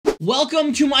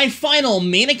Welcome to my final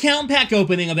main account pack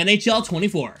opening of NHL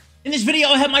 24. In this video,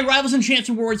 I have my Rivals and Chance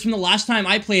rewards from the last time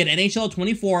I played NHL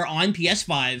 24 on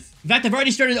PS5. In fact, I've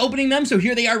already started opening them, so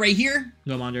here they are right here.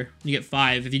 No wonder. You get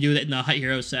 5 if you do it in the Hut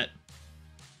Hero set.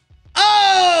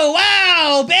 Oh,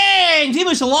 wow! Bang!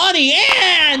 Timo Solani,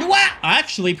 and wow!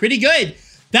 Actually, pretty good.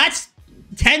 That's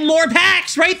 10 more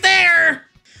packs right there!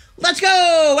 Let's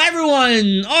go,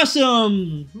 everyone!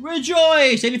 Awesome!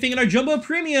 Rejoice! Anything in our Jumbo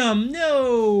Premium?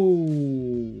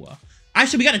 No!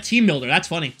 Actually, we got a team builder. That's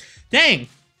funny. Dang.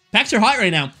 Packs are hot right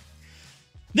now.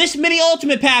 This mini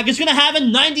ultimate pack is going to have a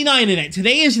 99 in it.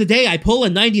 Today is the day I pull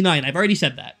a 99. I've already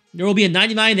said that. There will be a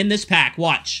 99 in this pack.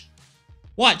 Watch.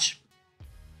 Watch.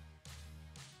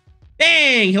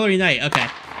 Bang! Hillary Knight. Okay.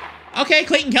 Okay,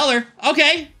 Clayton Keller.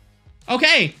 Okay.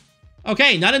 Okay.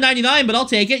 Okay, not a 99, but I'll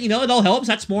take it. You know, it all helps.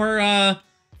 That's more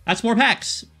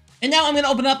packs. And now I'm going to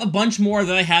open up a bunch more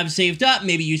that I have saved up,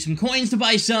 maybe use some coins to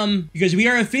buy some, because we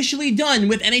are officially done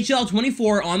with NHL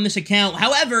 24 on this account.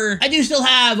 However, I do still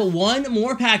have one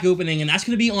more pack opening, and that's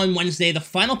going to be on Wednesday, the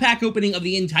final pack opening of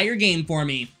the entire game for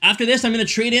me. After this, I'm going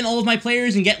to trade in all of my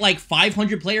players and get like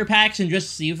 500 player packs and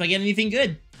just see if I get anything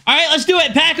good. All right, let's do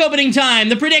it. Pack opening time.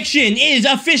 The prediction is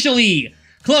officially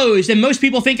closed, and most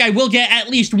people think I will get at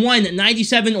least one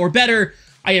 97 or better.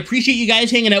 I appreciate you guys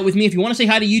hanging out with me. If you want to say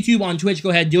hi to YouTube on Twitch, go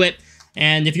ahead, do it.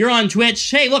 And if you're on Twitch,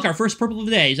 hey, look, our first purple of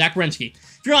the day, Zach Wierenski.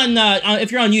 If you're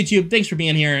on YouTube, thanks for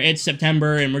being here. It's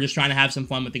September, and we're just trying to have some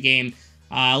fun with the game.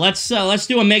 Let's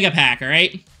do a mega pack, all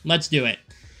right? Let's do it.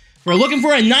 We're looking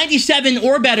for a 97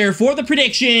 or better for the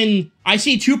prediction. I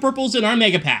see 2 purples in our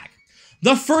mega pack.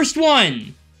 The first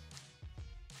one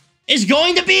is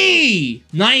going to be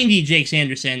 90 Jake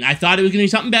Sanderson. I thought it was going to be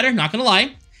something better, not going to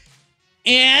lie.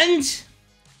 And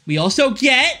we also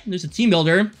get, there's a team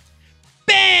builder,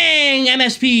 bang,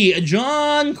 MSP,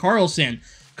 John Carlson.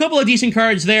 Couple of decent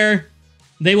cards there.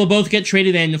 They will both get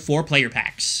traded in for player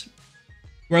packs.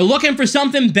 We're looking for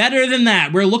something better than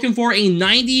that. We're looking for a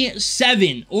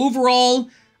 97 overall,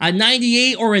 a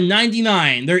 98 or a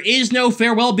 99. There is no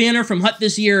farewell banner from Hut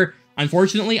this year.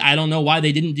 Unfortunately, I don't know why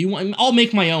they didn't do one. I'll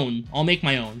make my own. I'll make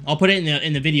my own. I'll put it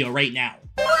in the video right now.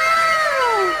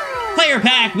 Player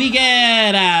pack, we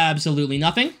get absolutely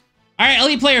nothing. All right,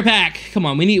 elite player pack. Come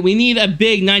on, we need a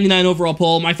big 99 overall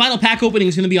pull. My final pack opening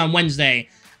is going to be on Wednesday.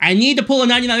 I need to pull a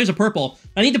 99. There's a purple.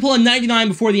 I need to pull a 99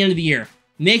 before the end of the year.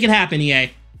 Make it happen,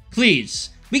 EA.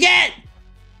 Please. We get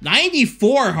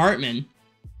 94 Hartman.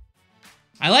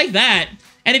 I like that.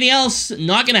 Anything else,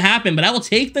 not going to happen, but I will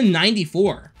take the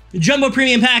 94. Jumbo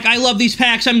Premium Pack, I love these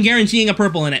packs. I'm guaranteeing a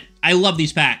purple in it. I love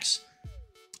these packs.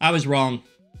 I was wrong.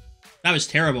 That was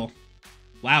terrible.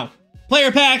 Wow.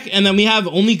 Player pack, and then we have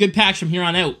only good packs from here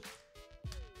on out.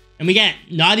 And we get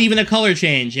not even a color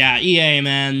change. Yeah, EA,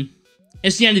 man.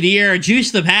 It's the end of the year.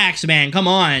 Juice the packs, man. Come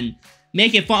on.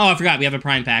 Make it fun. Oh, I forgot. We have a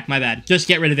prime pack. My bad. Just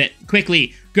get rid of it.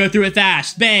 Quickly. Go through it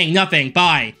fast. Bang. Nothing.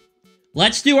 Bye.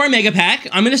 Let's do our mega pack.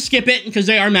 I'm going to skip it because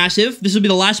they are massive. This will be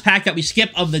the last pack that we skip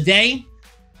of the day.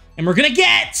 And we're going to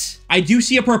get... I do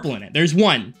see a purple in it. There's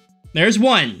one. There's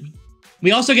one.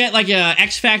 We also get like a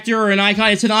X Factor or an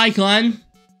icon. It's an icon.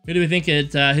 Who do we think who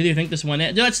do you think this one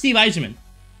is? No, that's Steve Yzerman.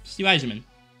 Steve Yzerman.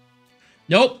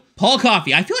 Nope. Paul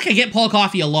Coffey. I feel like I get Paul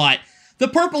Coffey a lot. The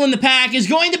purple in the pack is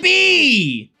going to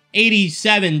be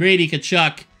 87 Brady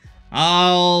Tkachuk.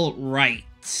 All right.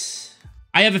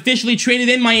 I have officially traded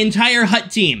in my entire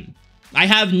Hut team. I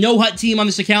have no Hut team on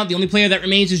this account. The only player that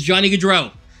remains is Johnny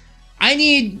Gaudreau. I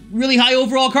need really high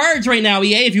overall cards right now,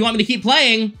 EA, if you want me to keep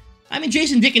playing. I mean,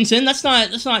 Jason Dickinson, that's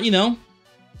not, you know,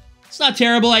 it's not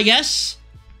terrible, I guess.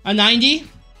 A 90,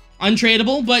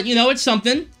 untradeable, but, you know, it's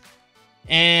something.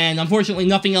 And, unfortunately,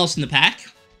 nothing else in the pack.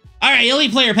 All right,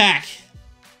 elite player pack.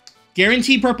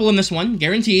 Guaranteed purple in this one,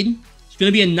 guaranteed. It's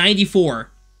going to be a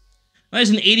 94. That is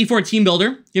an 84 team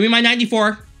builder. Give me my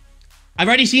 94. I've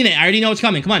already seen it. I already know it's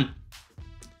coming. Come on.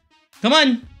 Come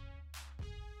on.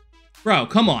 Bro,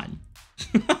 come on.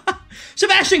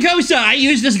 Sebastian Cossa. I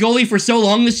used this goalie for so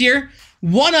long this year.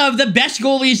 One of the best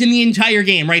goalies in the entire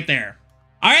game right there.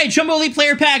 All right, Jumbo Elite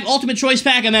Player Pack, Ultimate Choice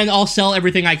Pack, and then I'll sell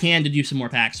everything I can to do some more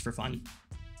packs for fun.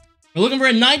 We're looking for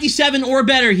a 97 or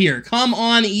better here. Come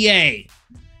on, EA.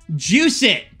 Juice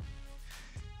it.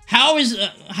 How is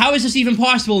this even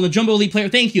possible in the Jumbo Elite Player?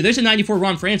 Thank you. There's a 94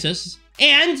 Ron Francis.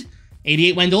 And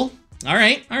 88 Wendell. All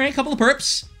right, couple of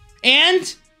perps.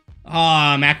 And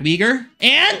Mac Weegar.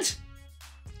 And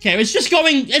okay,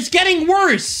 it's getting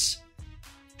worse.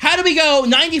 How do we go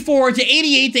 94 to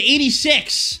 88 to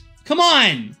 86? Come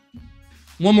on.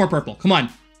 One more purple. Come on.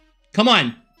 Come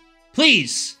on.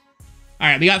 Please. All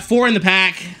right, we got 4 in the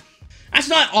pack. That's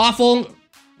not awful.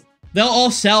 They'll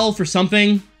all sell for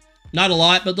something. Not a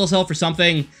lot, but they'll sell for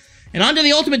something. And on to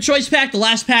the Ultimate Choice Pack, the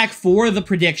last pack for the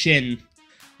prediction.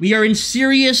 We are in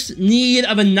serious need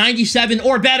of a 97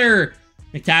 or better.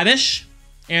 McTavish,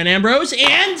 Aaron Ambrose,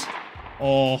 and...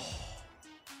 oh,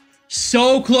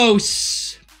 so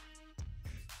close.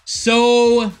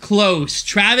 So close.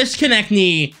 Travis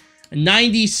Konechny,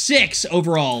 96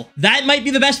 overall. That might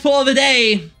be the best pull of the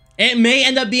day. It may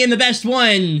end up being the best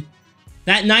one.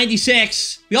 That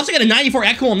 96. We also got a 94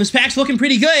 Ekholm. This pack's looking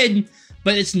pretty good,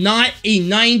 but it's not a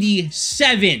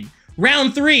 97.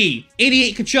 Round 3,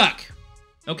 88 Kachuk.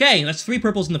 Okay, that's 3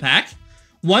 purples in the pack.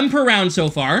 1 per round so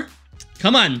far.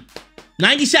 Come on.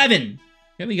 97.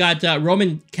 Okay, we got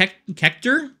Roman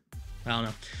Kector. I don't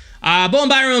know. Bowen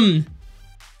Byram.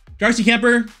 Darcy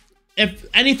Kemper. If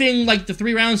anything like the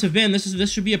 3 rounds have been,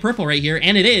 this should be a purple right here,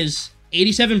 and it is.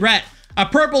 87 Brett. A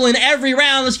purple in every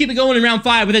round. Let's keep it going in round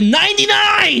 5 with a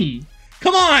 99!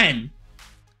 Come on!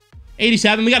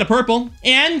 87, we got a purple.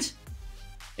 And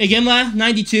Iginla,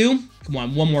 92. Come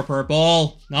on, one more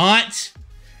purple. Not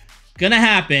gonna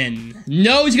happen.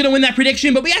 No, he's gonna win that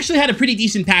prediction, but we actually had a pretty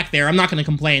decent pack there. I'm not gonna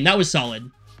complain. That was solid.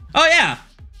 Oh, yeah.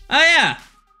 Oh, yeah.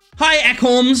 Hi,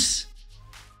 Ekholms.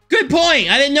 Good point.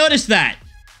 I didn't notice that.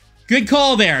 Good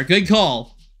call there. Good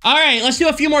call. All right, let's do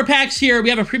a few more packs here. We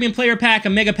have a premium player pack,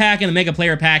 a mega pack, and a mega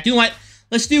player pack. You know what?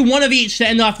 Let's do one of each to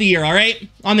end off the year, all right?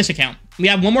 On this account. We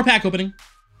have one more pack opening.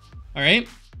 All right?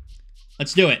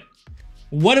 Let's do it.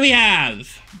 What do we have?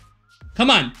 Come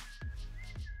on.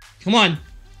 Come on.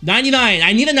 99.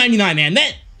 I need a 99, man.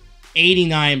 That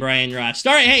 89, Brian Rust.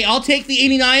 All right, hey, I'll take the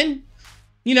 89.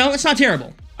 You know, it's not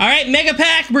terrible. All right, mega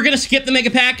pack. We're going to skip the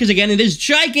mega pack because, again, it is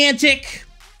gigantic.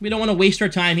 We don't want to waste our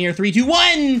time here. 3, 2,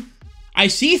 1. I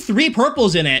see 3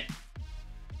 purples in it.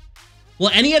 Will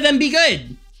any of them be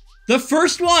good? The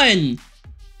first one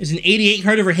is an 88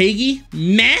 Carter Verhaeghe.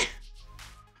 Meh.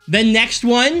 The next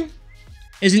one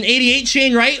is an 88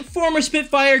 Shane Wright. Former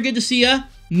Spitfire. Good to see ya.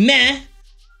 Meh.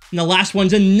 And the last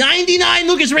one's a 99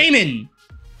 Lucas Raymond.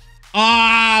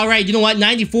 All right, you know what?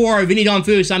 94 Vinny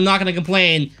Donfus. I'm not going to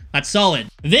complain. That's solid.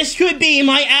 This could be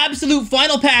my absolute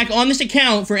final pack on this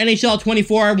account for NHL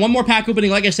 24. One more pack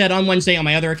opening, like I said, on Wednesday on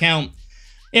my other account.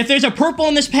 If there's a purple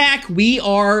in this pack, we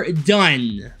are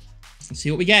done. Let's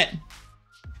see what we get.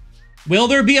 Will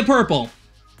there be a purple?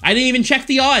 I didn't even check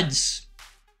the odds.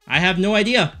 I have no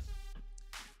idea.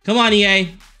 Come on,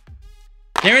 EA.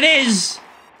 There it is.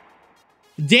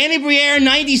 Danny Briere,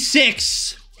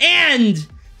 96. And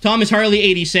Thomas Harley,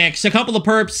 86. A couple of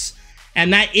perps.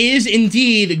 And that is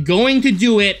indeed going to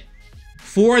do it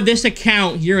for this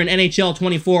account here in NHL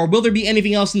 24. Will there be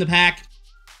anything else in the pack?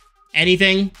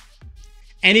 Anything?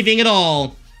 Anything at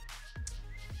all?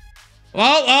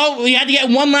 Oh, we had to get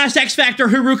one last X Factor,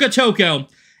 Haruka Toko.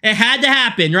 It had to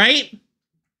happen, right?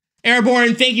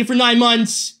 Airborne, thank you for 9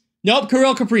 months. Nope,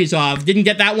 Kirill Kaprizov. Didn't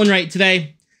get that one right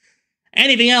today.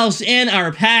 Anything else in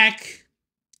our pack?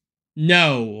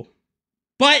 No.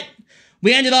 But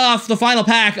we ended off the final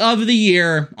pack of the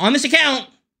year on this account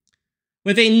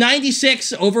with a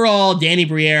 96 overall Danny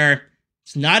Briere.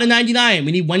 It's not a 99.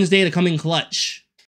 We need Wednesday to come in clutch.